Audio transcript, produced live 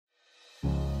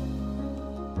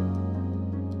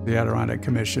The Adirondack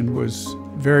Commission was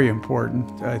very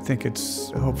important. I think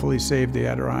it's hopefully saved the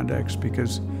Adirondacks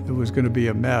because it was going to be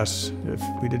a mess if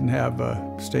we didn't have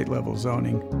state-level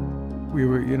zoning. We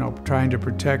were, trying to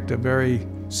protect a very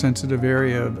sensitive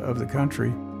area of the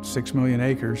country, 6 million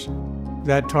acres.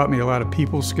 That taught me a lot of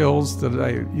people skills that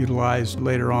I utilized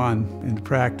later on in the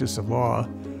practice of law.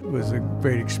 It was a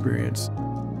great experience.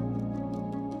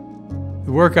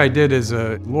 The work I did as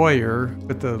a lawyer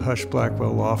at the Hush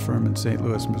Blackwell law firm in St.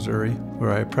 Louis, Missouri,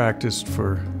 where I practiced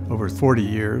for over 40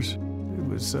 years. It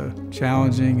was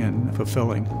challenging and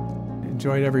fulfilling.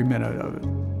 Enjoyed every minute of it.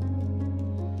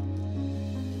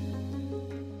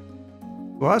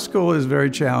 Law school is very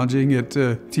challenging. It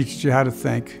teaches you how to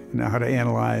think and how to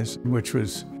analyze, which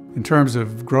was, in terms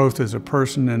of growth as a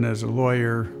person and as a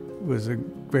lawyer, was a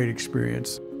great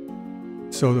experience.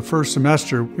 So the first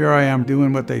semester, here I am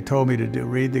doing what they told me to do,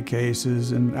 read the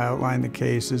cases and outline the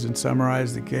cases and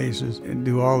summarize the cases and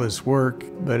do all this work.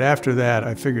 But after that,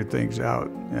 I figured things out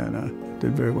and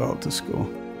did very well at the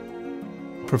school.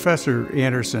 Professor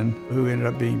Anderson, who ended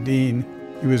up being dean,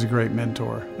 he was a great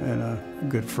mentor and a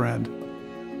good friend.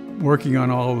 Working on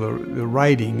all the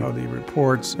writing of the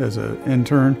reports as an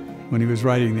intern when he was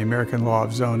writing the American Law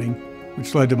of Zoning,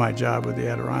 which led to my job with the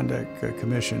Adirondack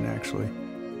Commission, actually.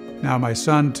 Now my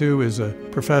son, too, is a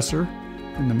professor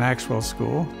in the Maxwell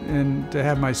School, and to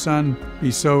have my son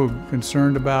be so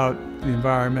concerned about the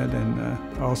environment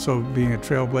and also being a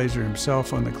trailblazer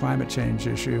himself on the climate change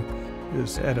issue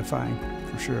is edifying,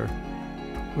 for sure.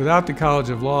 Without the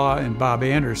College of Law and Bob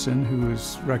Anderson, who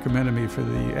was recommended me for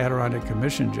the Adirondack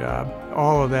Commission job,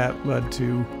 all of that led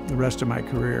to the rest of my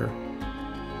career.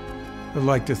 I'd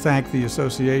like to thank the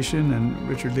association and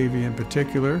Richard Levy in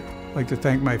particular. I'd like to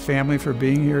thank my family for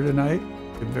being here tonight.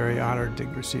 I'm very honored to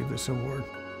receive this award.